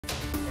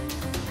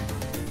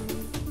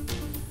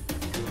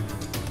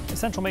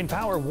Central Maine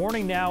Power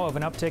warning now of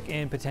an uptick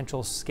in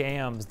potential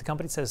scams. The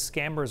company says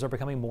scammers are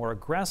becoming more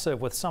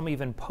aggressive, with some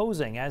even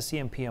posing as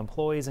CMP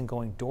employees and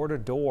going door to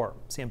door.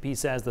 CMP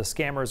says the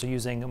scammers are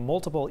using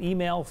multiple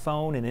email,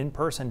 phone, and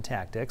in-person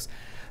tactics.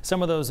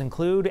 Some of those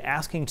include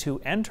asking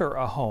to enter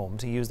a home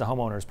to use the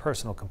homeowner's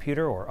personal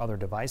computer or other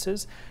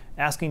devices,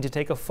 asking to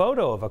take a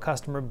photo of a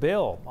customer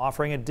bill,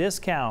 offering a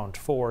discount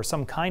for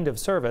some kind of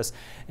service,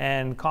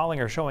 and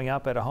calling or showing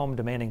up at a home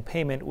demanding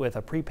payment with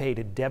a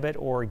prepaid debit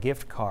or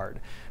gift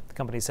card. The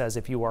company says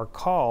if you are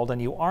called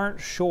and you aren't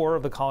sure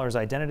of the caller's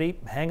identity,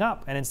 hang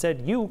up and instead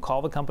you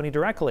call the company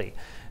directly.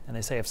 And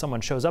they say if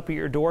someone shows up at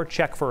your door,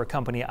 check for a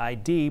company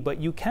ID,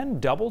 but you can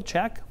double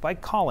check by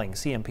calling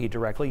CMP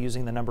directly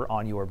using the number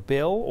on your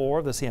bill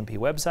or the CMP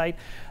website.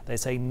 They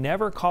say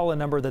never call a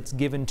number that's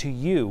given to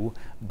you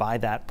by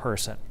that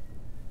person.